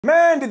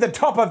Man, did the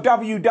top of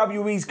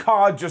WWE's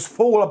card just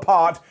fall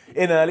apart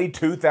in early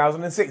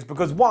 2006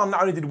 because one, not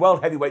only did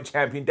World Heavyweight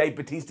Champion Dave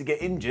Batista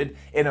get injured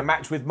in a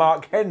match with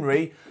Mark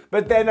Henry,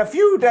 but then a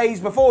few days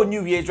before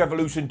New Year's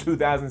Revolution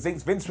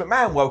 2006, Vince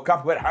McMahon woke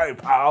up and went, "Hey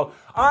pal,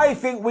 I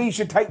think we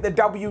should take the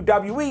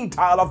WWE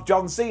title off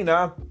John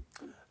Cena."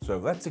 So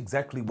that's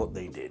exactly what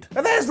they did.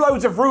 Now there's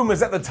loads of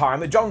rumours at the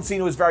time that John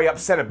Cena was very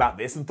upset about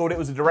this and thought it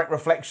was a direct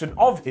reflection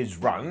of his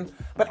run,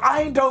 but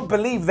I don't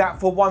believe that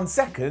for 1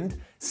 second,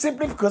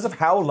 simply because of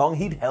how long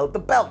he'd held the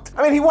belt.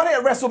 I mean, he won it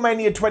at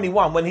WrestleMania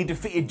 21 when he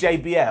defeated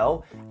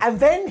JBL, and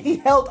then he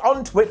held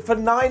onto it for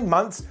 9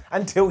 months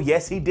until,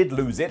 yes, he did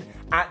lose it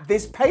at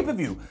this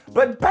pay-per-view.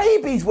 But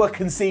babies were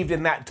conceived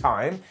in that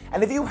time,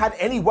 and if you had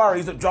any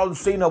worries that John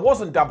Cena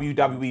wasn't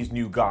WWE's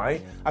new guy,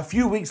 a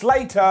few weeks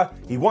later,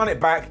 he won it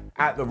back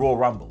at the Royal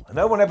Rumble. And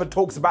no one ever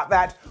talks about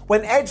that.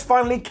 When Edge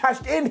finally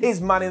cashed in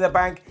his Money in the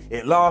Bank,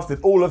 it lasted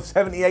all of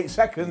 78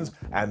 seconds,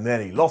 and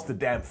then he lost the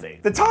damn thing.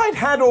 The tide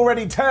had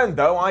already turned,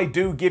 though, I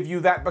do give you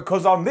that,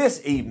 because on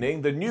this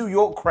evening, the New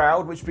York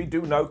crowd, which we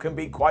do know can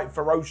be quite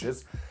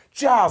ferocious,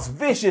 just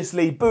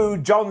viciously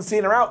booed John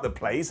Cena out the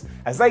place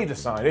as they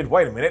decided,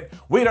 wait a minute,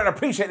 we don't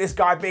appreciate this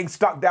guy being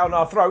stuck down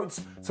our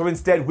throats, so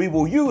instead we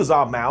will use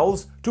our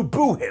mouths to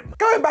boo him.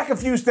 Going back a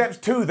few steps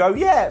too though,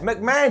 yeah,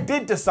 McMahon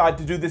did decide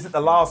to do this at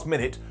the last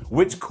minute,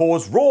 which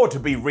caused Raw to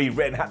be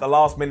rewritten at the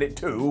last minute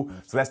too,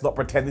 so let's not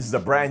pretend this is a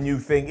brand new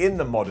thing in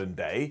the modern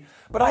day.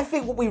 But I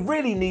think what we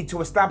really need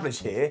to establish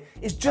here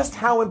is just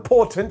how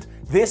important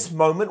this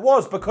moment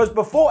was, because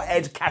before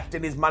Edge cashed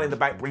in his Money in the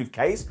Bank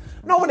briefcase,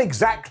 no one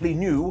exactly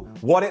knew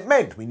what it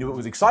meant. We knew it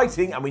was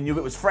exciting and we knew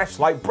it was fresh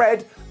like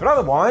bread, but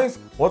otherwise,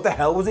 what the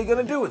hell was he going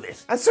to do with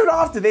this? And soon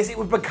after this, it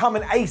would become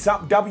an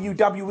ace-up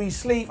WWE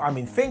sleeve. I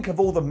mean, think of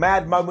all the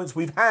mad moments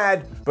we've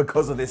had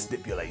because of this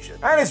stipulation.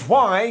 And it's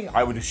why,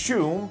 I would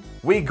assume,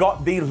 we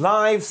got the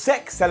live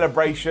sex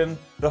celebration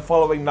the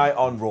following night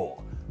on Raw.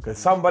 Because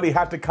somebody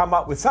had to come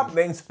up with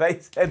something, so they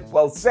said,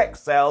 well, sex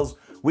sells,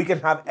 we can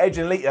have Edge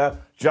and Lita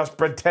just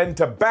pretend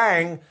to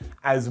bang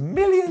as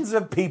millions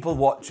of people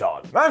watch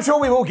on. I'm sure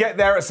we will get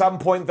there at some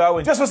point though,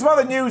 and just for some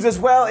other news as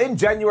well, in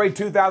January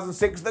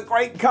 2006, the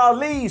great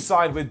Khali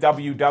signed with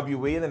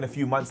WWE and then a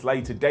few months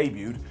later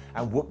debuted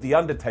and whooped The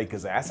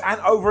Undertaker's ass. And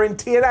over in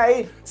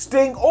TNA,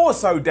 Sting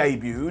also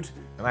debuted,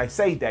 and I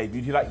say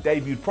debuted, he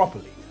debuted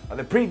properly. And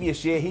the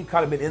previous year, he'd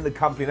kind of been in the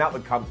company and out the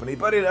company,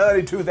 but in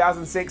early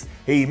 2006,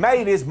 he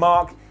made his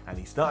mark and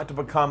he started to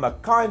become a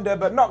kinda,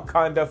 but not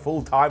kinda,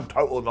 full-time,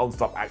 total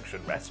non-stop action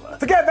wrestler.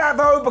 Forget that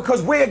though,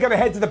 because we're gonna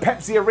head to the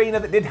Pepsi Arena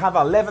that did have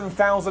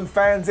 11,000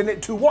 fans in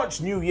it to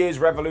watch New Year's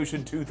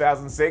Revolution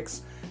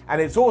 2006,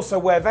 and it's also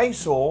where they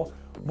saw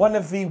one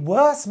of the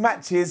worst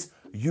matches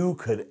you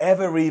could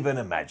ever even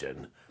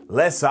imagine.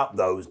 Let's up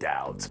those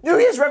downs. New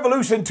Year's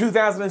Revolution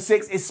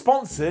 2006 is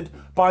sponsored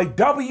by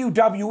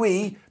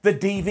WWE, the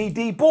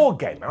DVD board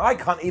game. Now, I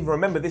can't even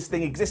remember this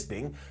thing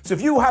existing, so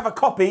if you have a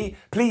copy,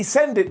 please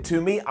send it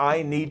to me.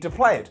 I need to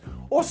play it.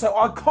 Also,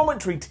 our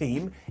commentary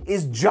team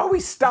is Joey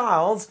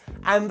Styles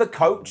and the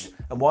coach,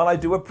 and while I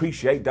do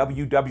appreciate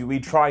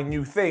WWE trying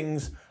new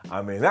things,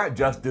 I mean, that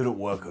just didn't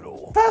work at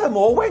all.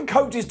 Furthermore, when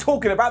Coach is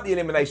talking about the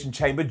Elimination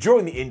Chamber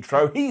during the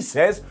intro, he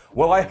says,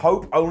 well, I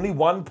hope only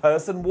one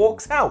person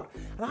walks out.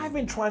 And I've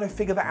been trying to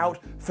figure that out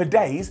for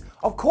days.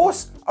 Of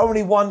course,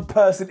 only one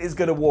person is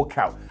going to walk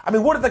out. I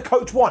mean, what did the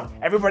coach want?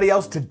 Everybody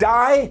else to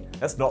die?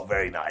 That's not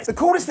very nice. The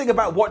coolest thing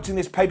about watching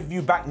this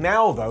pay-per-view back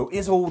now, though,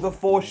 is all the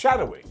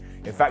foreshadowing.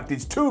 In fact,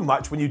 it's too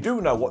much when you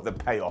do know what the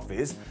payoff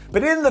is.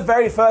 But in the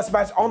very first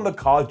match on the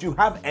card, you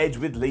have Edge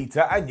with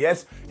Lita, and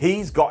yes,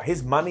 he's got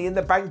his Money in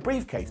the Bank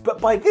briefcase. But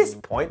by this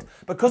point,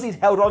 because he'd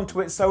held on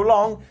to it so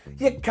long,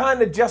 you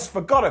kind of just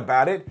forgot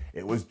about it.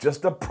 It was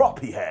just a prop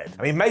he had.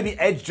 I mean, maybe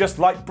Edge just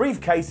liked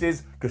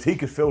briefcases because he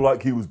could feel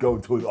like he was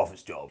going to an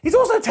office job. He's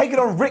also taken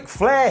on Ric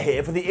Flair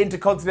here for the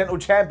Intercontinental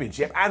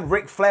Championship, and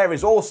Ric Flair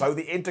is also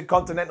the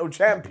Intercontinental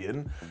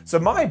Champion. So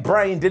my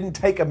brain didn't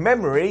take a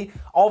memory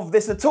of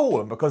this at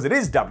all, and because it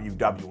is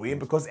WWE, and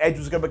because Edge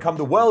was going to become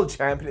the world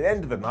champion at the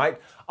end of the night,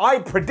 I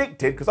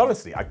predicted, because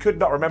honestly, I could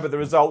not remember the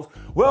results,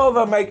 well,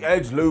 they'll make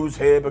Edge lose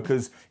here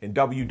because in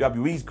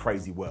WWE's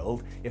crazy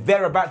world, if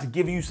they're about to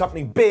give you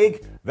something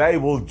big, they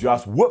will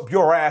just whoop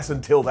your ass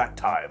until that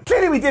time.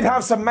 Clearly, we did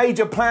have some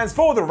major plans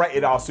for the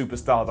Rated R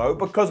Superstar, though,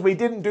 because we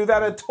didn't do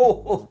that at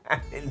all,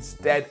 and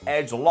instead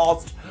Edge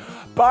lost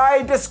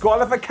by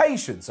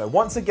disqualification. So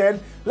once again,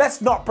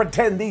 let's not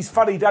pretend these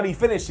fuddy-duddy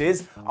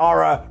finishes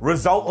are a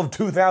result of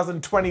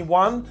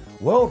 2021.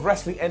 World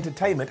Wrestling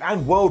Entertainment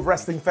and World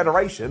Wrestling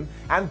Federation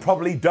and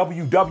probably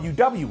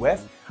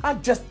WWF are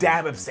just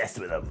damn obsessed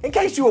with them. In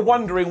case you were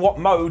wondering what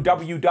mode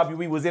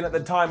WWE was in at the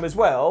time as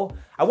well,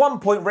 at one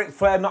point Ric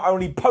Flair not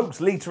only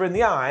pokes Lita in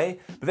the eye,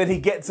 but then he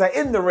gets her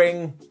in the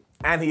ring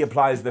and he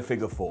applies the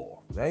figure 4.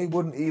 they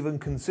wouldn't even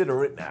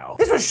consider it now.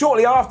 This was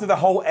shortly after the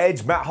whole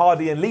Edge, Matt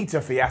Hardy and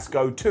Lita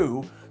fiasco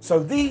too, so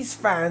these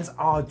fans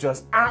are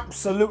just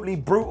absolutely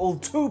brutal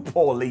to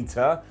poor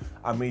Lita.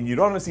 I mean, you'd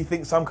honestly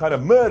think some kind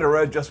of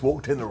murderer just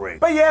walked in the ring.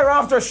 But yeah,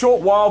 after a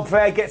short while,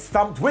 Flair gets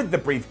thumped with the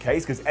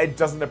briefcase because Edge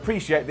doesn't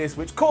appreciate this,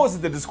 which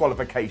causes the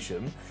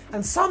disqualification.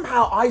 And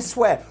somehow, I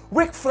swear,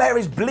 Ric Flair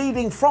is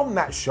bleeding from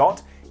that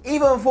shot,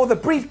 even before the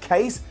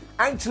briefcase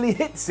actually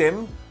hits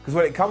him. Because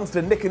when it comes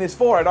to nicking his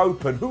forehead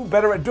open, who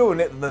better at doing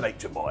it than the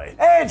Nature Boy?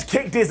 Edge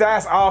kicked his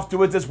ass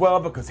afterwards as well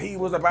because he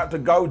was about to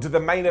go to the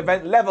main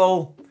event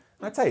level.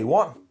 I tell you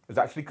what, it was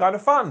actually kind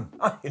of fun.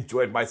 I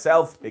enjoyed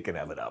myself, it can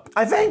have it up.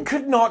 I then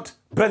could not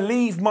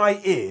believe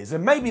my ears,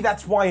 and maybe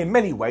that's why in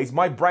many ways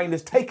my brain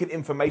has taken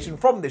information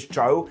from this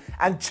show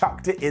and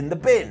chucked it in the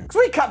bin. So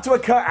we cut to a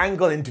Kurt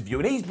Angle interview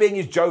and he's being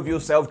his jovial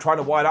self trying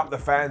to wind up the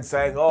fans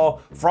saying, oh,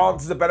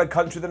 France is a better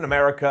country than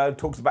America, and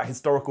talks about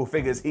historical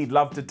figures he'd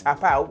love to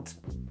tap out.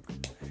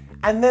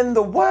 And then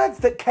the words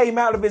that came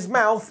out of his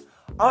mouth,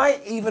 I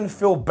even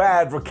feel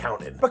bad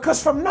recounting.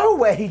 Because from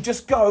nowhere he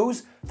just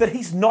goes that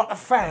he's not a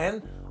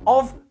fan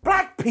of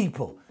black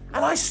people.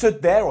 And I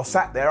stood there, or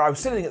sat there, I was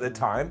sitting at the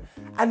time,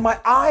 and my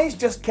eyes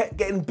just kept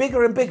getting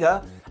bigger and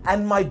bigger,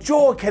 and my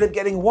jaw kept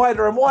getting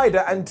wider and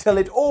wider until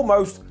it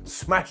almost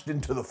smashed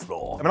into the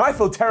floor. I mean, I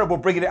feel terrible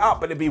bringing it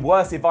up, but it'd be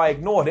worse if I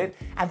ignored it,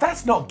 and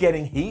that's not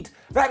getting heat,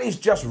 that is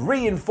just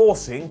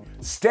reinforcing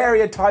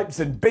stereotypes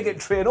and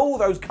bigotry and all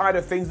those kind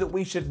of things that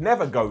we should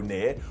never go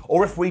near,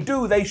 or if we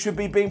do, they should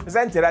be being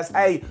presented as,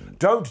 hey,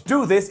 don't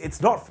do this,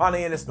 it's not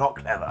funny and it's not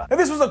clever. And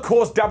this was, of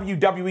course,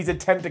 WWE's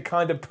attempt to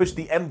kind of push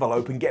the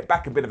envelope and get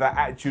back a bit of that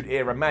Attitude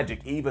Era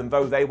magic, even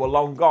though they were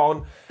long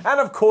gone. And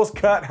of course,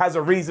 Kurt has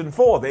a reason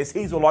for this.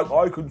 He's all like,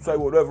 I can say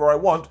whatever I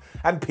want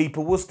and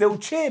people will still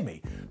cheer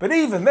me. But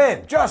even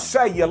then, just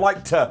say you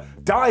like to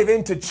dive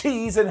into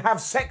cheese and have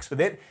sex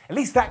with it, at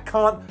least that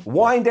can't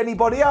wind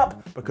anybody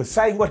up, because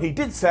saying what he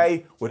did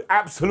say would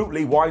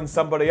absolutely wind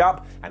somebody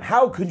up, and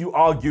how can you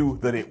argue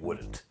that it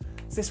wouldn't?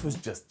 This was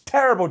just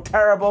terrible,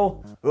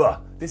 terrible.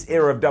 Ugh, this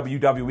era of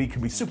WWE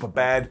can be super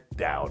bad.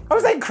 Down. I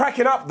was then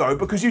cracking up though,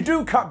 because you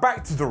do cut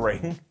back to the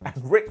ring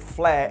and Ric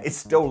Flair is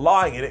still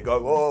lying in it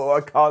going, oh, I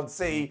can't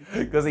see,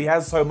 because he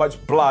has so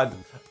much blood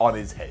on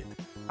his head.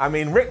 I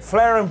mean, Ric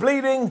Flair and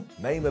bleeding,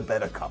 name a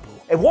better couple.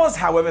 It was,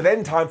 however,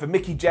 then time for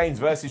Mickie James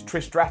versus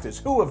Trish Stratus,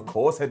 who of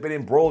course had been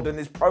embroiled in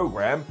this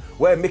program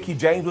where Mickie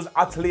James was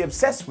utterly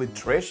obsessed with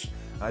Trish.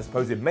 I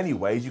suppose in many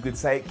ways you could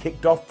say it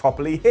kicked off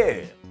properly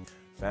here.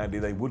 Sadly,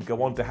 they would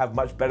go on to have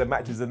much better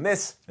matches than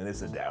this, and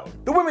it's a down.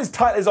 The women's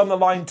title is on the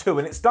line too,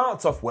 and it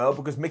starts off well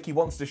because Mickie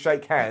wants to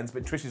shake hands,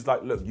 but Trish is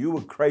like, look, you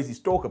a crazy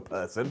stalker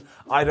person,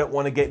 I don't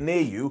want to get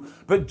near you.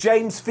 But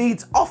James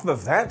feeds off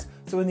of that,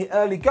 so in the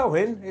early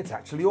going, it's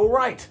actually all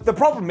right. The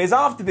problem is,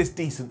 after this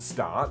decent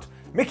start,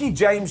 Mickie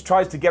James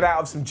tries to get out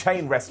of some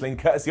chain wrestling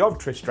courtesy of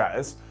Trish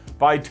Stratus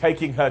by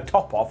taking her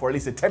top off, or at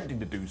least attempting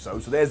to do so,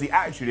 so there's the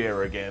Attitude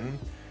Era again.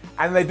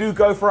 And they do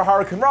go for a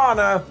Hurricane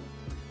Rana,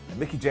 and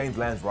Mickie James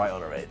lands right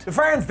on her head. The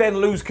fans then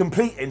lose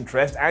complete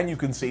interest, and you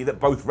can see that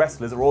both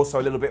wrestlers are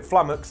also a little bit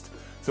flummoxed.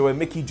 So when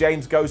Mickie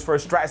James goes for a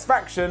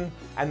Stratusfaction,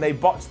 and they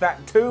botch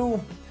that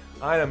too,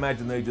 I'd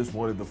imagine they just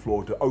wanted the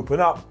floor to open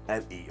up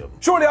and eat them.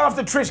 Shortly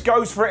after, Trish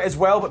goes for it as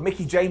well, but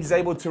Mickie James is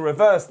able to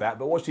reverse that.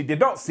 But what she did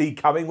not see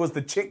coming was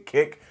the chick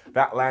kick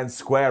that lands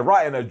square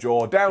right in her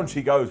jaw. Down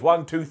she goes,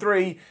 1, 2,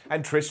 3,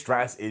 and Trish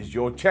Stratus is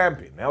your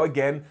champion. Now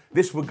again,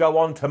 this would go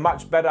on to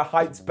much better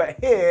heights, but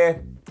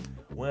here,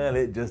 well,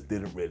 it just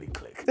didn't really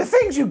click. The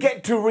things you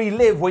get to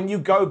relive when you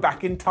go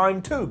back in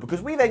time too,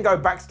 because we then go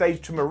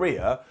backstage to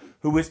Maria,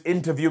 who is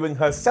interviewing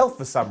herself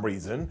for some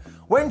reason,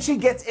 when she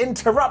gets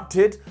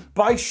interrupted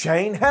by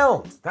Shane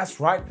Helms. That's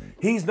right,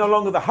 he's no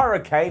longer the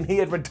Hurricane, he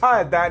had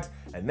retired that,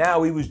 and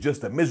now he was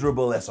just a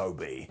miserable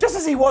SOB. Just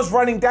as he was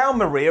running down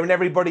Maria and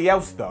everybody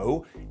else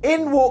though,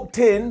 in walked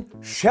in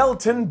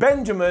Shelton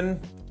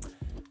Benjamin,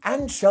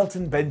 and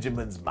Shelton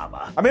Benjamin's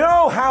mama. I mean,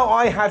 oh, how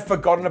I had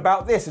forgotten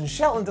about this, and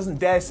Shelton doesn't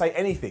dare say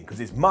anything because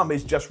his mum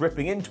is just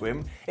ripping into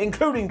him,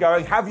 including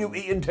going, have you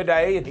eaten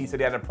today? And he said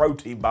he had a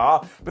protein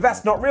bar, but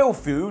that's not real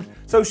food,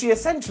 so she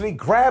essentially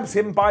grabs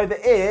him by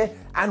the ear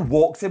and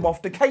walks him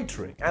off to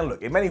catering. And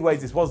look, in many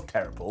ways this was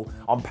terrible.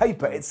 On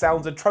paper it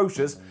sounds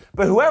atrocious,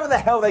 but whoever the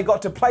hell they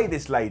got to play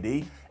this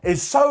lady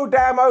is so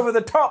damn over the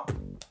top,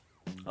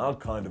 I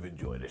kind of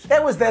enjoyed it.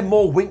 There was then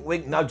more wink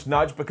wink nudge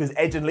nudge because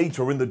Edge and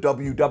Lita are in the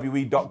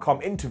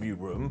WWE.com interview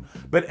room,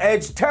 but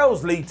Edge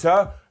tells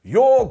Lita,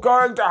 you're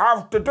going to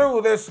have to do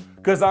this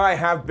because I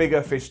have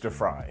bigger fish to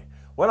fry.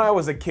 When I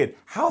was a kid,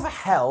 how the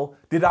hell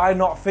did I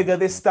not figure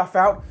this stuff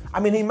out?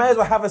 I mean, he may as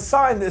well have a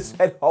sign that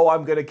said, oh,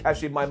 I'm going to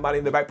cash in my money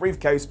in the back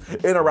briefcase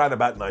in around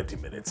about 90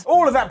 minutes.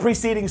 All of that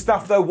preceding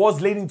stuff, though,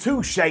 was leading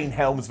to Shane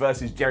Helms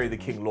versus Jerry the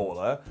King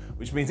Lawler,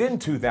 which means in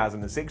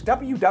 2006,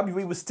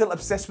 WWE was still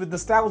obsessed with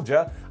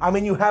nostalgia. I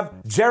mean, you have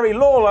Jerry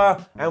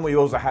Lawler, and we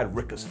also had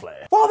Ric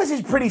Flair. While this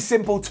is pretty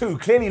simple too,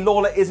 clearly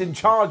Lawler is in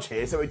charge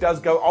here, so it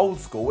does go old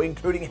school,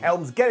 including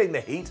Helms getting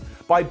the heat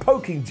by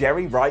poking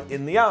Jerry right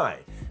in the eye.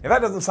 If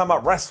that doesn't sum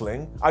up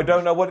wrestling, I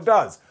don't know what it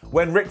does.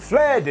 when Ric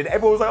Flair did.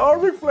 Everyone was like, oh,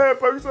 Ric Flair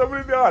poked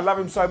somebody in the eye. I love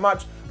him so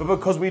much. But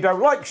because we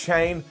don't like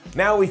Shane,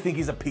 now we think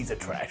he's a piece of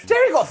trash.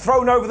 Jerry got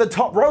thrown over the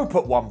top rope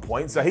at one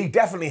point, so he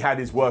definitely had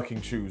his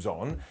working shoes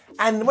on.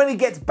 And when he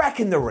gets back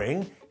in the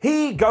ring,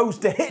 he goes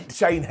to hit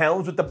Shane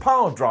Helms with the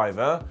pile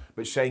driver,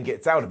 but Shane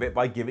gets out of it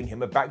by giving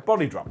him a back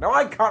body drop. Now,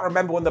 I can't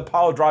remember when the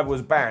pile driver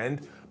was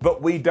banned,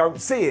 but we don't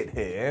see it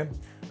here.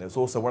 And it's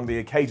also one of the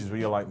occasions where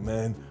you're like,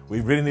 man,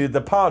 we really needed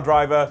the pile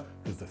driver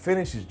because the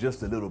finish is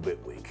just a little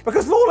bit weak.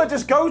 Because Lawler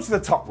just goes to the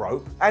top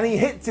rope and he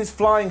hits his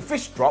flying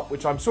fish drop,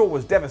 which I'm sure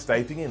was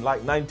devastating in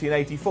like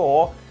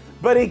 1984,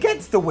 but he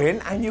gets the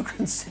win and you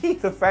can see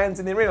the fans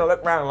in the arena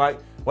look around like,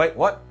 wait,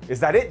 what? Is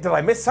that it? Did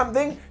I miss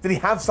something? Did he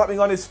have something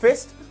on his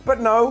fist? But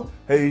no,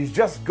 he's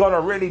just got a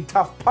really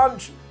tough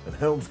punch and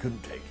Helms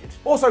couldn't take it.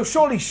 Also,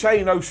 surely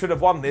Shane should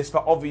have won this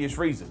for obvious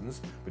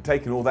reasons, but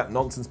taking all that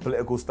nonsense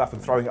political stuff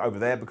and throwing it over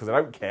there because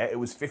I don't care, it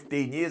was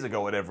 15 years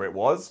ago, whatever it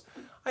was.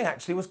 I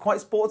actually was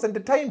quite sports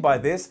entertained by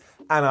this,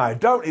 and I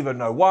don't even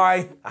know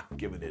why. I'm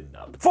giving it a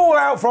nub.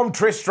 Fallout from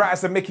Trish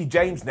Stratus and Mickie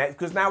James next,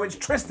 because now it's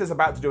Trish that's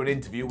about to do an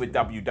interview with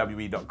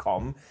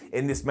WWE.com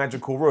in this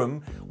magical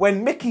room,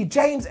 when Mickie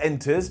James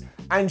enters,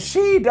 and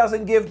she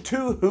doesn't give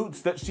two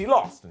hoots that she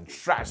lost. And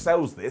Stratus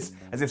sells this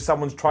as if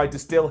someone's tried to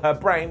steal her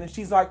brain, and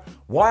she's like,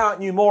 why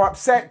aren't you more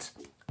upset?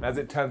 And as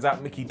it turns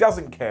out, Mickie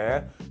doesn't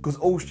care, because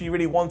all she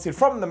really wanted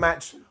from the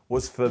match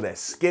was for their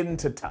skin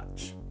to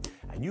touch.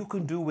 And you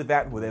can do with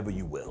that whatever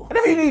you will. And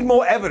if you need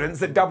more evidence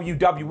that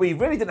WWE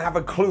really didn't have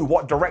a clue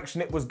what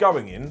direction it was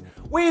going in,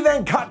 we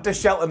then cut to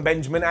Shelton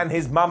Benjamin and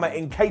his mama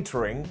in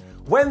catering,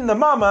 when the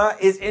mama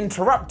is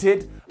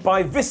interrupted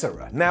by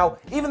Viscera. Now,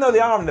 even though they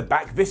are in the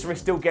back, Viscera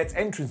still gets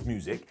entrance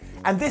music,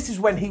 and this is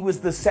when he was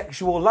the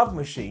sexual love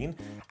machine,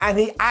 and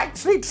he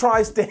actually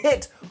tries to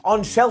hit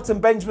on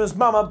Shelton Benjamin's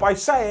mama by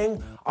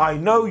saying, I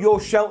know you're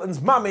Shelton's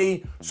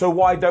mummy, so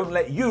why don't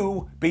let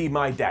you be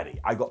my daddy?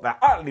 I got that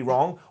utterly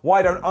wrong.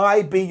 Why don't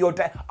I be your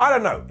dad? I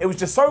don't know. It was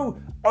just so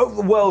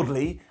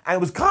otherworldly, and it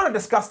was kind of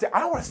disgusting. I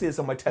don't want to see this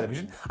on my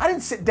television. I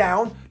didn't sit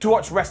down to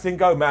watch wrestling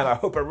go, man, I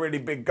hope a really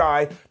big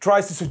guy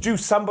tries to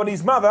seduce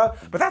somebody's mother,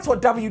 but that's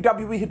what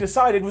WWE had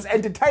decided was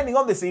entertaining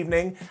on this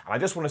evening, and I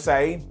just want to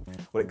say,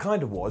 well, it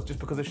kind of was, just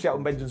because of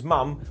Shelton Benjamin's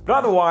mum, but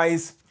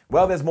otherwise,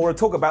 well, there's more to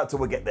talk about, so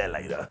we'll get there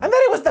later. And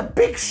then it was the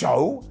Big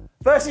Show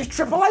versus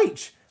Triple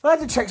H. I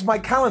had to check my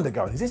calendar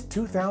going, is this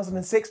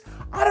 2006?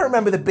 I don't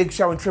remember the Big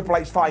Show and Triple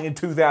H fighting in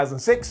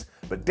 2006,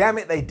 but damn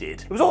it, they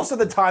did. It was also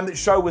the time that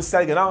Show was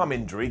selling an arm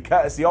injury,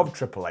 courtesy of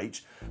Triple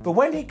H, but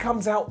when he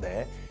comes out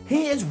there,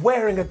 he is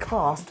wearing a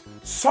cast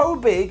so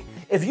big,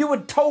 if you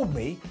had told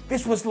me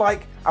this was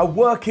like a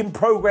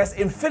work-in-progress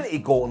Infinity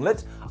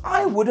Gauntlet,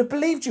 I would have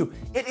believed you.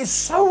 It is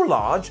so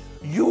large,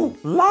 you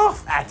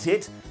laugh at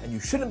it, and you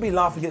shouldn't be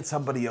laughing at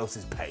somebody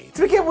else's pain.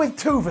 To begin with,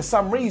 too, for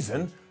some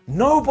reason,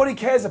 nobody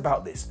cares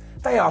about this.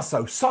 They are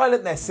so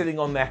silent, they're sitting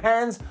on their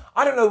hands.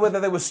 I don't know whether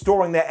they were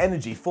storing their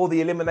energy for the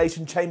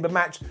Elimination Chamber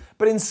match,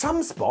 but in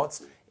some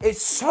spots,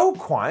 it's so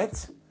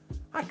quiet,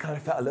 I kind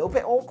of felt a little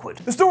bit awkward.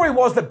 The story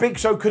was that Big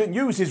Show couldn't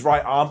use his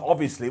right arm,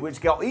 obviously,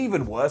 which got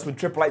even worse when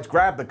Triple H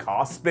grabbed the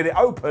cast, split it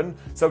open,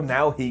 so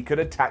now he could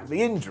attack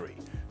the injury.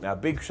 Now,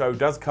 Big Show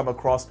does come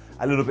across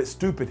a little bit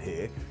stupid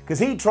here, because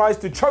he tries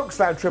to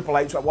chokeslam Triple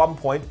H at one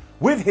point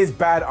with his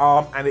bad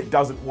arm, and it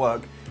doesn't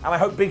work. And I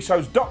hope Big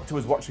Show's doctor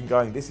was watching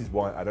going, this is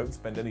why I don't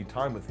spend any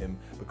time with him,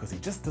 because he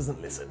just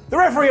doesn't listen. The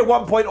referee at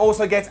one point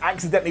also gets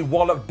accidentally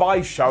walloped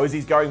by Show as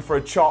he's going for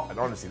a chop, and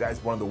honestly, that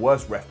is one of the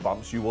worst ref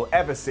bumps you will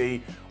ever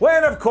see,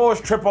 when of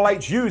course Triple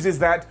H uses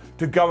that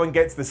to go and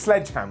gets the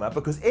sledgehammer,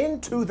 because in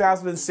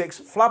 2006,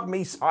 Flub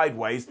Me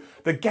Sideways,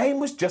 the game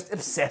was just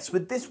obsessed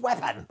with this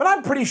weapon. But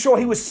I'm pretty sure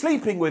he was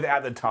sleeping with it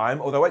at the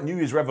time, although at New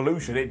Year's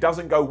Revolution it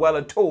doesn't go well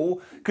at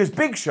all, because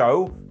Big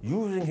Show,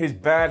 using his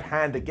bad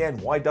hand again,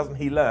 why doesn't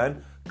he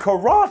learn,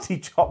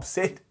 karate chops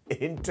it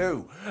in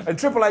two. And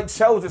Triple H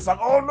sells it's like,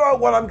 oh no,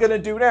 what I'm gonna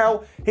do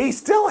now? He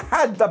still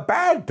had the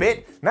bad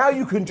bit, now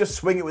you can just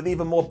swing it with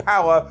even more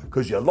power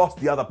because you lost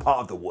the other part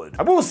of the wood.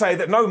 I will say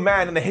that no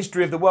man in the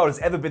history of the world has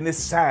ever been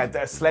this sad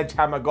that a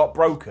sledgehammer got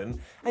broken,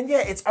 and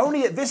yet it's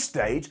only at this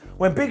stage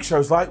when Big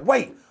Show's like,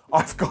 wait,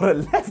 I've got a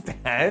left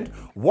hand,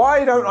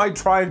 why don't I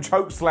try and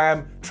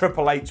chokeslam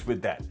Triple H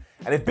with that?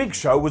 And if Big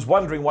Show was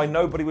wondering why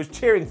nobody was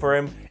cheering for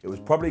him, it was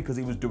probably because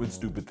he was doing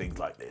stupid things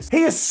like this.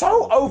 He is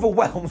so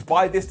overwhelmed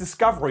by this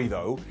discovery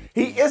though,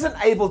 he isn't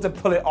able to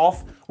pull it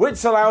off,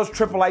 which allows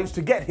Triple H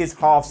to get his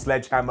half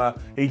sledgehammer.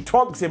 He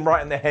twonks him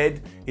right in the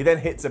head, he then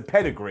hits a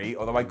pedigree,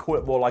 although I call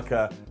it more like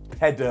a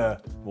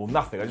well,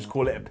 nothing, I just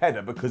call it a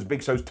pedder because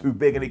Big Show's too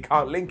big and he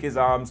can't link his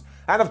arms.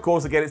 And of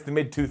course, again, it's the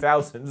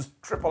mid-2000s,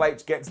 Triple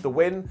H gets the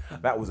win.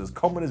 That was as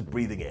common as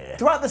breathing air.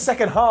 Throughout the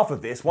second half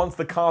of this, once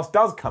the cast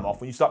does come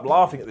off, when you stop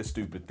laughing at this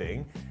stupid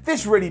thing,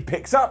 this really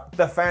picks up,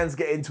 the fans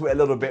get into it a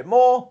little bit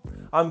more.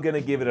 I'm going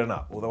to give it an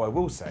up. Although I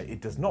will say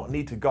it does not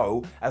need to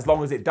go as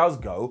long as it does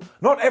go.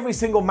 Not every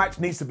single match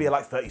needs to be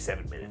like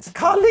 37 minutes.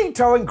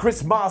 Carlito and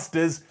Chris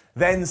Masters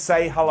then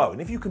say hello.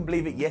 And if you can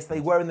believe it, yes, they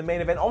were in the main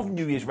event of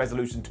New Year's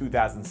Resolution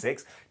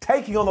 2006,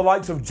 taking on the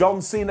likes of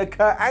John Cena,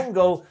 Kurt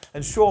Angle,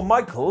 and Shawn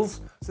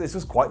Michaels. So this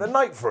was quite the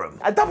night for them.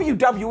 And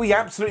WWE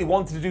absolutely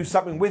wanted to do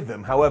something with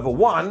them. However,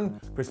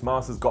 one, Chris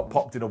Masters got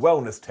popped in a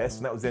wellness test,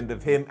 and that was the end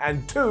of him.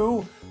 And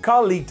two,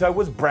 Carlito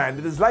was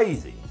branded as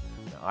lazy.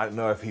 Now, I don't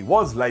know if he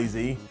was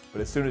lazy,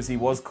 but as soon as he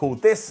was called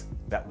this,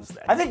 that was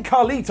that. I think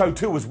Carlito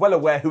too was well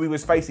aware who he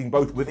was facing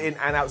both within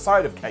and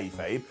outside of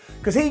kayfabe,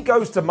 because he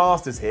goes to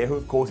Masters here, who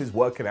of course is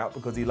working out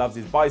because he loves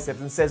his biceps,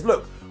 and says,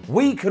 look,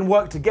 we can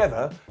work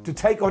together to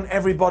take on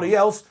everybody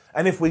else,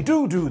 and if we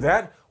do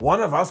that,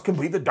 one of us can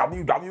be the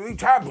WWE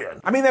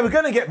champion. I mean, they were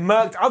going to get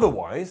murked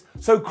otherwise,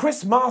 so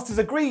Chris Masters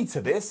agreed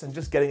to this, and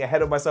just getting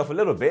ahead of myself a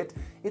little bit,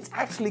 it's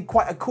actually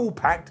quite a cool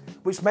pact,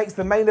 which makes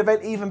the main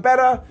event even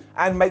better,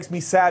 and makes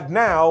me sad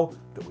now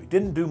that we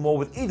didn't do more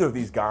with either of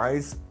these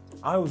guys.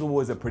 I was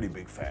always a pretty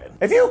big fan.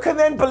 If you can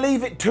then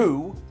believe it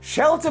too,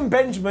 Shelton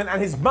Benjamin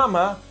and his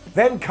mama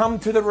then come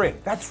to the ring.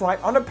 That's right,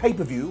 on a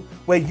pay-per-view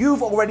where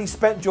you've already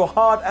spent your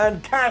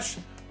hard-earned cash,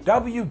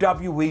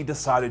 WWE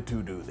decided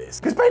to do this.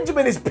 Because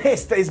Benjamin is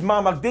pissed that his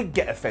mama did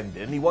get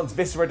offended and he wants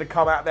Viscera to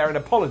come out there and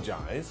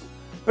apologize.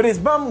 But his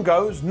mum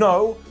goes,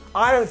 no,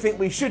 I don't think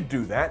we should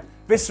do that.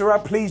 Viscera,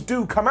 please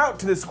do come out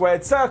to the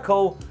squared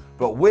circle,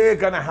 but we're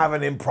gonna have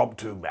an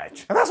impromptu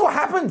match. And that's what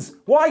happens.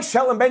 Why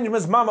Shelton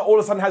Benjamin's mama all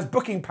of a sudden has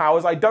booking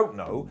powers, I don't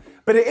know.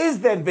 But it is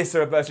then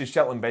Viscera versus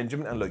Shelton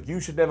Benjamin, and look, you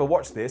should never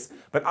watch this,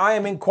 but I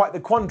am in quite the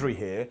quandary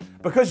here,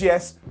 because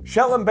yes,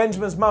 Shelton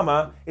Benjamin's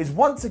mama is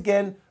once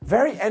again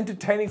very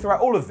entertaining throughout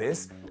all of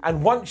this,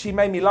 and once she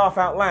made me laugh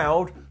out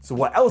loud, so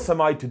what else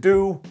am I to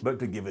do but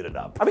to give it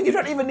up? I mean, you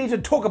don't even need to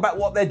talk about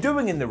what they're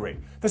doing in the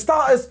ring. For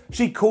starters,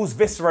 she calls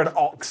Viscera an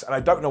ox, and I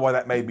don't know why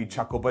that made me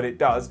chuckle, but it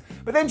does.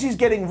 But then she's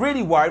getting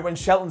really worried when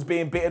Shelton's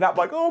being beaten up,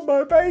 like, oh,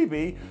 my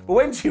baby. But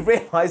when she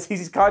realizes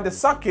he's kind of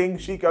sucking,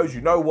 she goes, you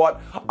know what?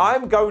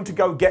 I'm going to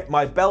go get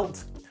my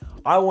belt.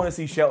 I want to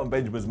see Shelton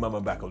Benjamin's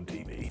mama back on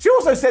TV. She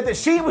also said that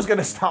she was going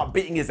to start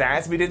beating his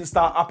ass if he didn't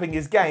start upping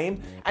his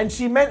game, and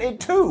she meant it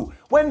too.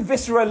 When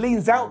Viscera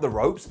leans out the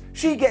ropes,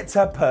 she gets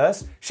her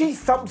purse, she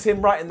thumps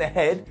him right in the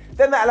head,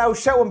 then that allows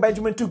Shelton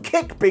Benjamin to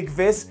kick Big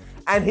Vis,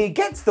 and he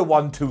gets the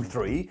 1, 2,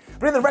 3.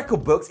 But in the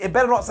record books, it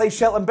better not say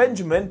Shelton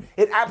Benjamin.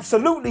 It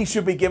absolutely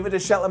should be given to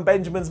Shelton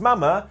Benjamin's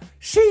mama.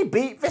 She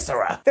beat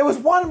Viscera. There was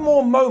one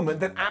more moment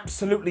that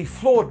absolutely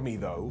floored me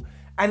though,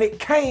 and it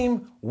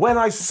came when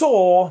I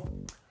saw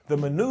the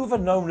maneuver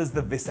known as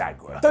the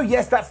Visagra. So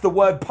yes, that's the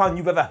word pun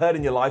you've ever heard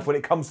in your life when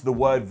it comes to the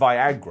word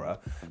Viagra.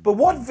 But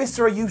what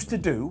Viscera used to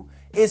do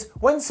is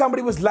when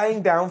somebody was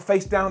laying down,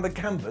 face down on the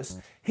canvas,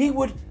 he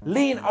would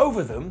lean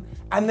over them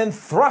and then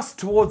thrust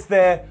towards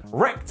their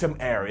rectum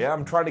area.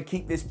 I'm trying to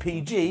keep this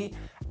PG.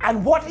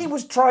 And what he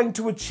was trying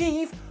to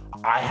achieve,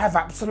 I have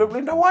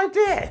absolutely no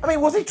idea. I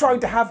mean, was he trying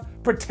to have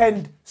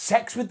pretend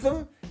sex with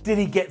them? Did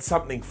he get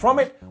something from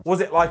it? Was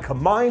it like a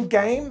mind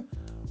game?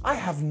 I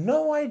have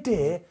no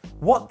idea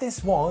what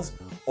this was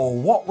or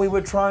what we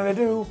were trying to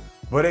do,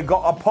 but it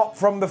got a pop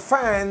from the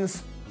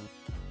fans.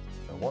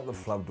 And what the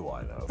flub do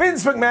I know?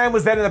 Vince McMahon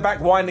was then in the back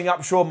winding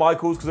up Shawn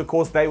Michaels because of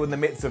course they were in the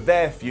midst of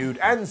their feud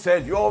and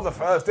said, you're the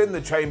first in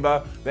the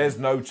chamber, there's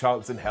no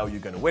chance in hell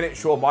you're going to win it.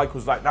 Shawn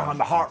Michaels like, no, I'm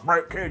the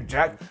Heartbreak Kid,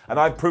 Jack, and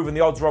I've proven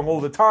the odds wrong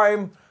all the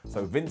time.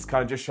 So Vince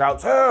kind of just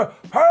shouts, hell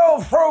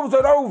throws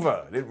it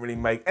over. It didn't really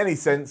make any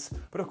sense,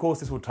 but of course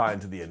this will tie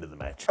into the end of the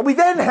match. And we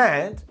then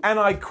had, and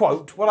I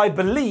quote, what I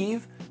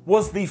believe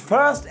was the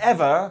first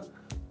ever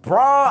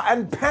Bra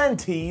and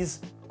Panties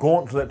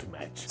Gauntlet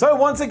match. So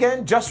once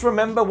again, just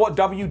remember what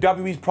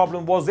WWE's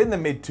problem was in the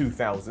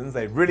mid-2000s.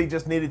 They really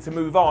just needed to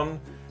move on,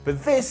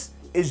 but this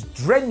is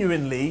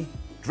genuinely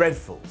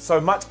dreadful. So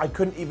much I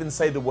couldn't even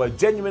say the word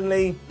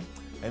genuinely,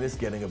 and it's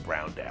getting a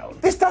brown down.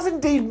 This does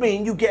indeed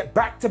mean you get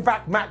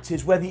back-to-back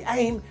matches where the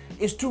aim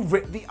is to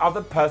rip the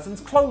other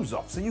person's clothes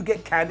off. So you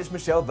get Candice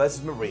Michelle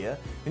versus Maria,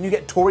 then you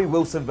get Tori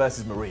Wilson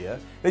versus Maria,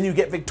 then you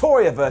get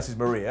Victoria versus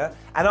Maria,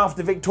 and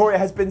after Victoria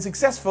has been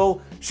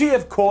successful, she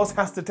of course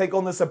has to take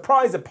on the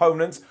surprise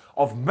opponents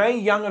of Mae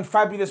Young and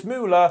Fabulous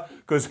Moolah,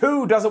 because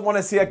who doesn't want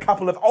to see a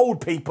couple of old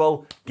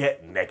people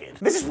get naked?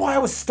 This is why I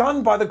was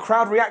stunned by the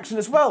crowd reaction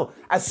as well.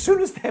 As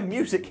soon as their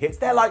music hits,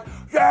 they're like,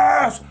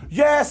 yes,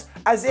 yes,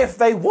 as if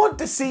they want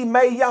to see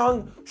Mae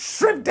Young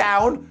stripped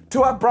down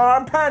to her bra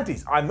and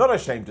panties. I'm not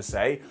ashamed to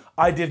say,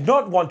 I did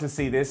not want to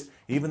see this,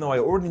 even though I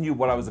already knew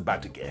what I was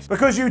about to get.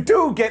 Because you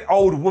do get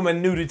old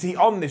woman nudity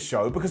on this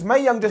show, because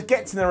Mae Young just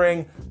gets in the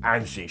ring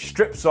and she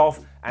strips off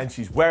and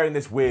she's wearing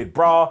this weird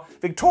bra.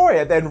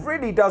 Victoria then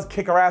really does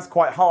kick her ass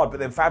quite hard,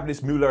 but then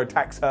Fabulous Moolah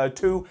attacks her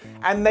too,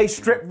 and they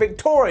strip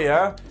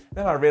Victoria,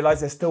 Then I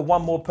realized there's still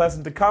one more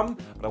person to come,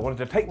 but I wanted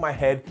to take my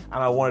head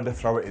and I wanted to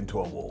throw it into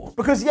a wall.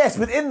 Because yes,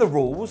 within the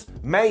rules,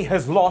 May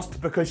has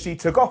lost because she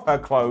took off her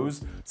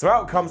clothes, so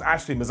out comes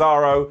Ashley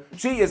Mazzaro.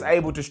 She is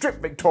able to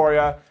strip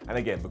Victoria, and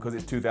again, because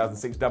it's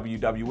 2006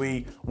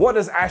 WWE, what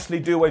does Ashley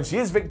do when she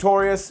is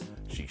victorious?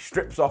 She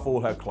strips off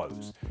all her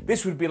clothes.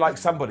 This would be like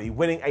somebody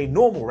winning a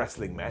normal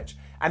wrestling match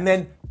and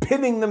then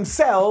pinning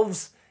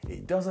themselves.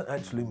 It doesn't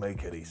actually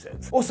make any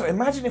sense. Also,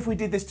 imagine if we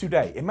did this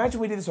today. Imagine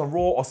we did this on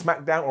Raw or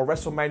SmackDown or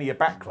WrestleMania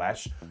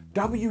Backlash.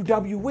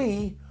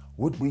 WWE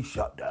would be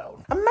shut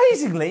down.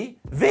 Amazingly,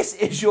 this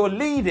is your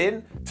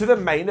lead-in to the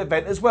main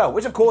event as well,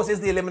 which of course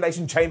is the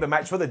Elimination Chamber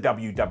match for the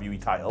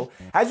WWE title,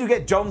 as you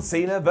get John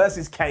Cena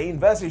versus Kane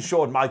versus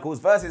Shawn Michaels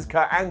versus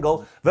Kurt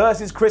Angle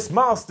versus Chris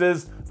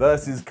Masters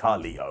versus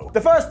Carlito.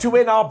 The first two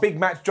in are Big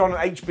Match John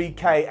and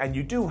HBK, and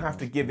you do have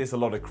to give this a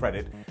lot of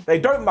credit. They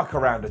don't muck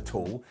around at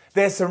all.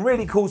 There's some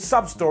really cool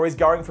sub-stories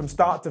going from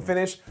start to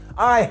finish.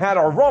 I had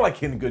a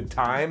rollicking good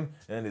time,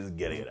 and is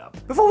getting it up.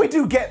 Before we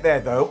do get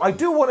there though, I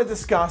do want to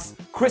discuss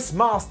Chris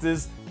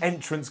Masters'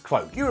 entrance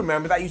cloak. You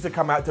remember that used to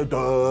come out to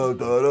da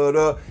da da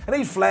da, and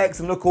he'd flex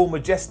and look all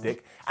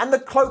majestic, and the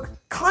cloak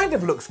kind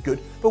of looks good,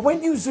 but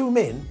when you zoom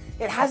in,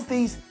 it has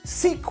these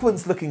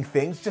sequence looking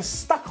things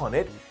just stuck on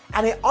it,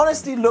 and it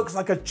honestly looks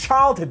like a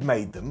child had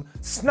made them,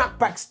 snuck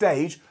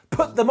backstage,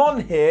 put them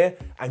on here,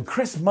 and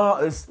Chris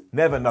Masters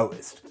never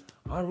noticed.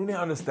 I really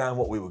understand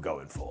what we were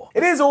going for.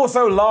 It is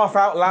also laugh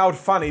out loud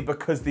funny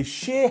because the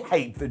sheer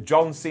hate that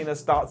John Cena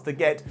starts to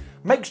get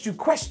makes you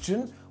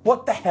question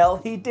what the hell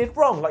he did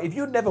wrong. Like, if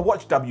you'd never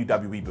watched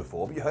WWE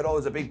before, but you heard, oh,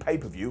 there's a big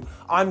pay-per-view,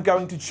 I'm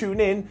going to tune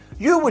in,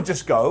 you would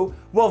just go,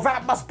 well,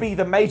 that must be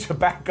the major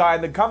bad guy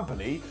in the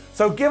company,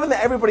 so given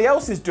that everybody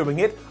else is doing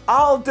it,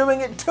 I'm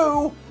doing it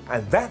too.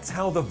 And that's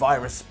how the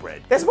virus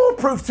spread. There's more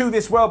proof to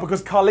this well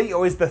because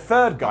Carlito is the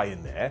third guy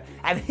in there,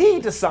 and he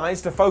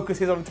decides to focus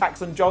his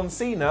attacks on John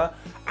Cena,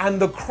 and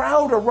the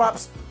crowd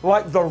erupts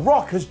like The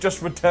Rock has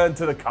just returned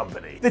to the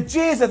company. The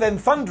jeers are then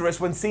thunderous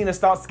when Cena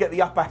starts to get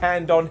the upper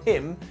hand on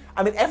him.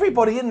 I mean,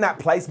 everybody in that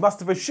place must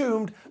have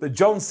assumed that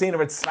John Cena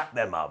had slapped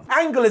their mum.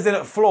 Angle is in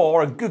at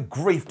floor, and good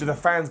grief do the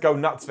fans go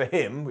nuts for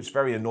him, which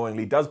very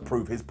annoyingly does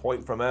prove his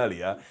point from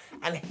earlier,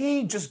 and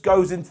he just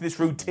goes into this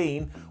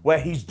routine where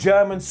he's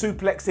German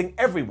suplexing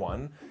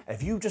everyone.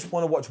 If you just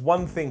want to watch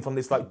one thing from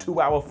this like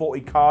 2-hour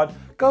 40 card,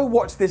 go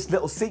watch this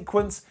little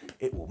sequence.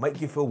 It will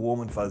make you feel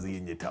warm and fuzzy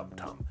in your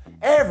tum-tum.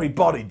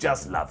 Everybody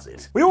just loves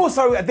it. We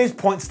also, at this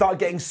point, start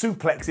getting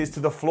suplexes to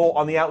the floor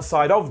on the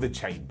outside of the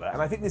chamber,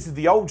 and I think this is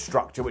the old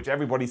structure, which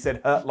everybody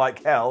said hurt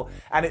like hell,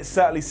 and it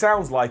certainly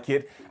sounds like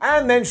it.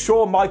 And then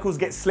Shawn Michaels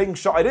gets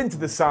slingshotted into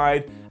the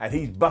side, and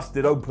he's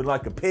busted open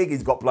like a pig.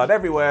 He's got blood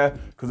everywhere,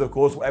 because of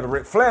course, whatever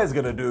Ric Flair's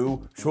gonna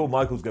do, Shawn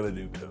Michaels gonna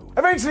do too.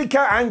 Eventually,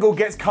 Kurt Angle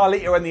gets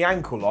Carlito in the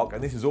ankle lock,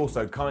 and this is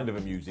also kind of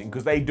amusing,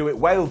 because they do it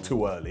way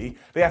too early.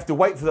 They have to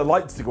wait for the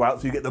lights to go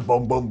out, so you get the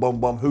boom, boom, boom,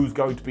 boom, who's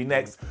going to be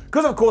next.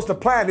 Because of course, the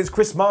plan is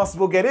Chris Masters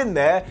will get in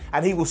there,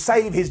 and he will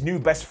save his new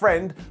best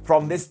friend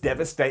from this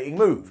devastating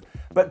move.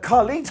 But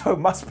Carlito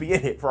must be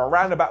in it for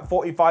around about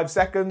 45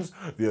 seconds.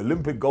 The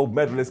Olympic gold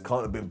medalist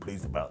can't have been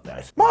pleased about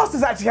that.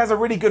 Masters actually has a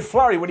really good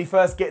flurry when he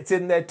first gets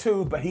in there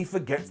too, but he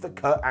forgets that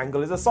Kurt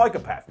Angle is a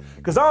psychopath.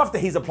 Because after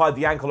he's applied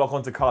the ankle lock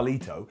onto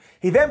Carlito,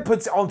 he then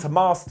puts it onto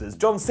Masters.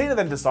 John Cena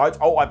then decides,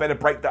 oh, I better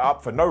break that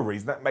up for no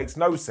reason. That makes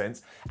no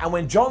sense. And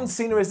when John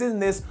Cena is in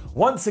this,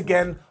 once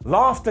again,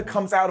 laughter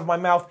comes out of my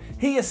mouth.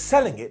 He is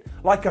selling it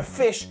like a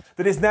fish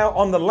that is now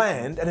on the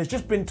land and has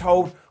just been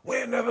told,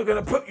 we're never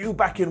going to put you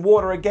back in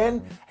water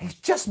again. He's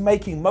just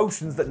making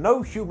motions that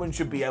no human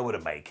should be able to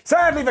make.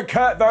 Sadly for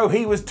Kurt though,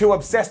 he was too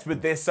obsessed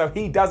with this, so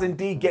he does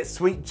indeed get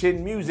sweet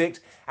chin music,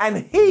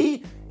 and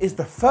he is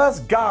the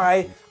first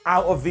guy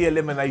out of the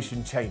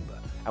Elimination Chamber.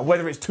 And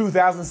whether it's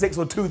 2006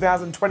 or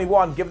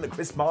 2021, given that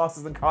Chris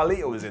Masters and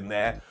Carlito is in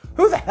there,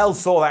 who the hell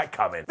saw that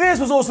coming? This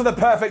was also the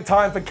perfect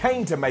time for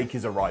Kane to make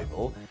his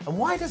arrival. And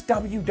why does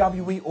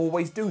WWE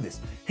always do this?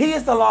 He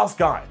is the last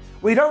guy.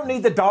 We don't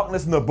need the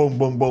darkness and the boom,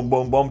 boom, boom,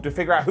 boom, boom to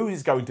figure out who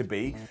he's going to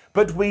be,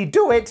 but we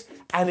do it,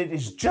 and it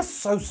is just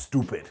so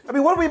stupid. I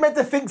mean, what are we meant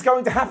to think's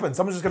going to happen?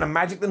 Someone's just going to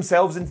magic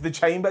themselves into the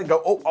chamber and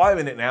go, oh, I'm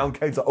in it now, and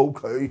Kane's like,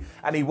 okay,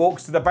 and he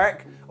walks to the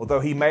back, although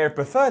he may have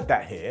preferred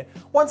that here.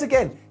 Once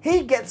again,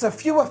 he gets a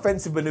few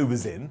offensive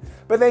maneuvers in,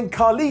 but then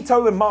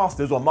Carlito and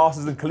Masters, or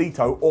Masters and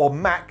Carlito, or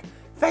Mac,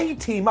 they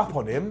team up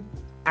on him,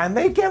 and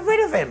they get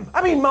rid of him.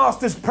 I mean,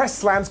 Masters press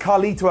slams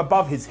Carlito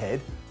above his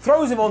head,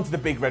 throws him onto the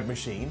big red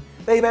machine.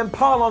 They then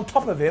pile on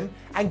top of him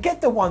and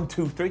get the 1,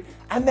 2, 3,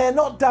 and they're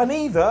not done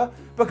either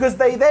because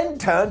they then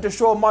turn to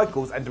Shawn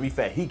Michaels, and to be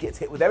fair, he gets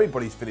hit with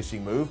everybody's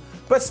finishing move,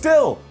 but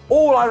still,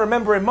 all I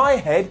remember in my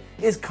head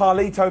is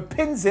Carlito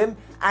pins him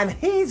and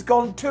he's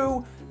gone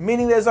too,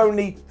 meaning there's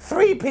only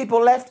 3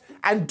 people left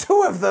and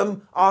 2 of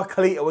them are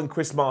Carlito and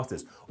Chris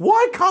Masters.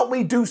 Why can't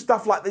we do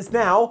stuff like this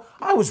now?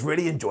 I was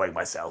really enjoying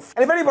myself.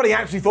 And if anybody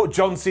actually thought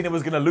John Cena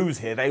was going to lose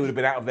here, they would have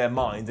been out of their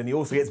minds. And he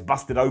also gets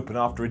busted open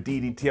after a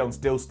DDT on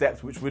steel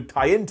steps, which would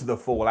tie into the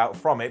fallout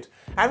from it.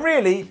 And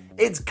really,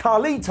 it's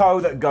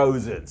Carlito that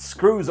goes and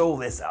screws all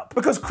this up.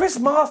 Because Chris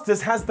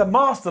Masters has the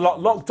Master Lock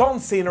locked on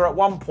Cena at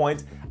one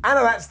point, and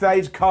at that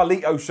stage,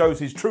 Carlito shows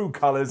his true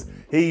colours.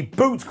 He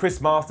boots Chris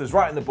Masters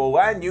right in the ball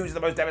and uses the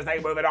most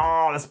devastating move in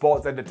all of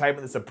sports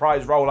entertainment, the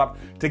surprise roll-up,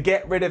 to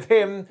get rid of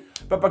him.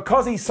 But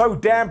because he's so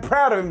damn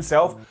proud of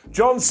himself,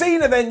 John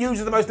Cena then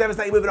uses the most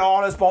devastating move in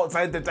all of sports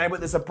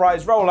entertainment, the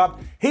surprise roll-up.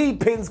 He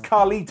pins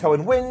Carlito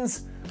and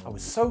wins. I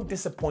was so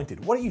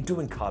disappointed. What are you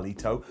doing,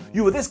 Carlito?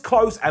 You were this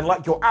close, and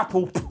like your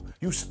apple,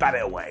 you spat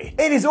it away.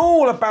 It is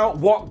all about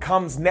what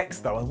comes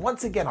next though, and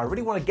once again, I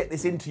really want to get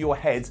this into your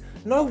heads.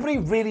 Nobody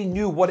really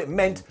knew what it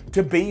meant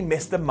to be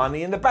Mr.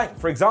 Money in the Bank.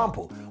 For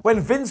example, when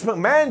Vince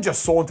McMahon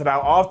just sauntered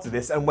out after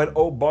this and went,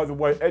 oh, by the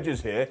way, Edge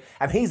is here,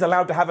 and he's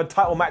allowed to have a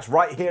title match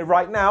right here,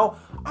 right now,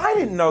 I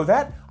didn't know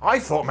that. I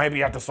thought maybe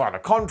he had to sign a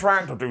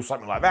contract or do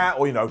something like that,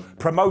 or, you know,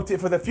 promote it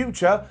for the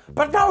future.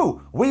 But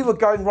no, we were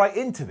going right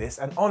into this,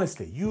 and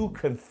honestly, you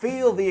can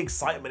feel the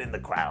excitement in the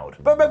crowd.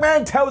 But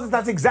McMahon tells us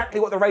that's exactly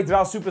what the Rated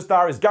R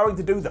Superstar is going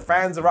to do. The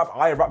fans are up.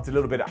 I erupted a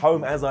little bit at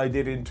home, as I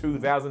did in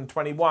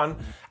 2021.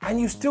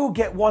 And you still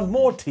get one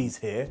more tease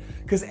here,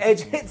 because Edge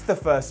hits the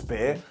first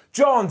spear,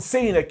 John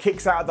Cena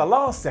kicks out at the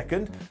last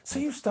second, so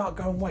you start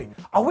going, wait,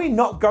 are we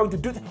not going to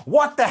do this?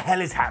 What the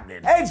hell is happening?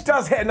 Edge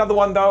does hit another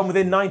one though, and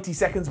within 90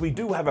 seconds we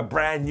do have a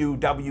brand new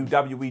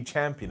WWE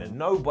champion, and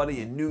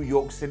nobody in New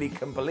York City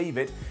can believe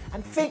it.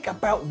 And think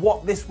about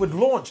what this would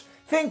launch.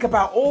 Think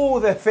about all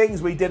the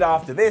things we did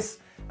after this.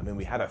 I mean,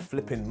 we had a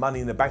flipping Money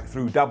in the Bank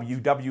through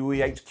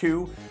WWE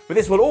HQ, but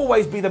this will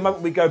always be the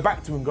moment we go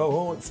back to and go,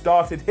 oh, it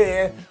started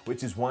here,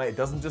 which is why it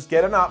doesn't just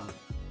get an up,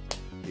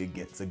 it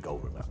gets a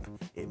golden up.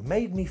 It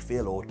made me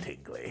feel all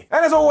tingly.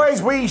 And as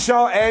always, we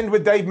shall end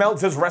with Dave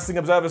Meltzer's Wrestling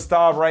Observer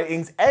star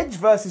ratings. Edge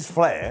versus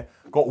Flair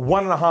got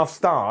 1.5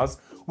 stars,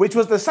 which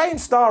was the same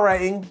star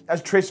rating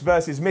as Trish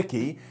versus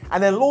Mickey,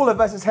 and then Lawler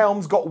versus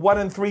Helms got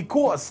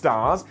 1.75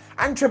 stars,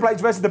 and Triple H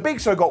versus The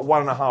Big Show got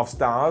 1.5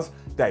 stars.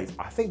 Dave,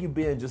 I think you're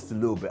being just a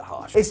little bit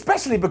harsh.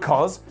 Especially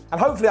because, and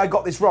hopefully I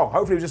got this wrong,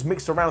 hopefully it was just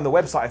mixed around the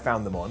website I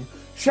found them on,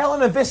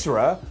 Shelton and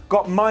Viscera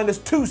got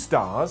 -2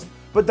 stars,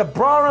 but the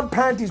Bra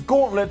Panties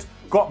Gauntlet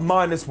got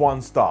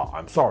 -1 star.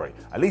 I'm sorry,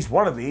 at least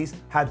one of these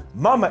had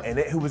Mama in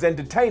it who was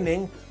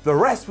entertaining, the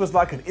rest was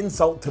like an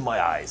insult to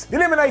my eyes. The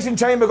Elimination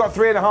Chamber got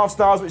 3.5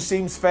 stars, which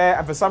seems fair,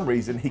 and for some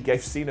reason he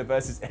gave Cena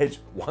versus Edge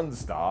 1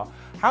 star.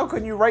 How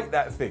can you rate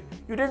that thing?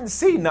 You didn't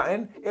see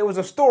nothing, it was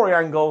a story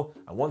angle,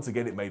 and once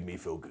again it made me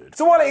feel good.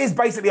 So while it is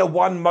basically a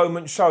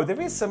one-moment show,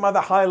 there is some other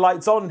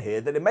highlights on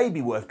here that it may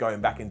be worth going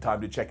back in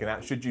time to checking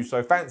out should you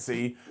so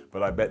fancy,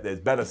 but I bet there's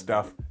better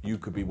stuff you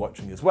could be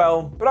watching as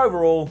well. But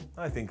overall,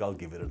 I think I'll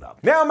give it an up.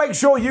 Now make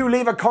sure you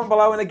leave a comment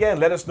below, and again,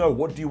 let us know,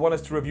 what do you want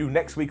us to review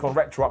next week on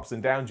Retro Ups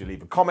and Downs? You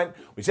leave a comment,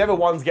 whichever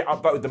ones get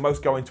upvoted the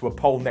most go into a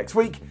poll next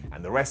week,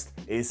 and the rest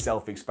is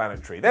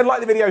self-explanatory. Then like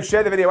the video,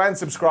 share the video, and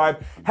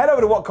subscribe. Head over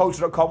to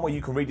WhatCulture.com where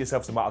you can read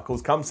yourself some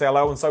articles, come say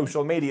hello on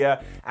social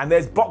media, and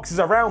there's boxes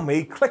around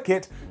me, click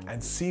it,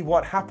 and see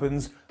what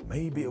happens.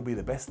 Maybe it'll be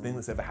the best thing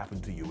that's ever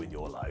happened to you in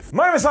your life.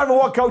 My name is Simon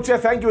WhatCulture.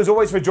 Thank you as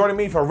always for joining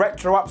me for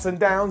Retro Ups and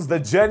Downs. The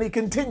journey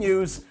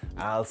continues.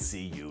 I'll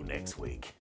see you next week.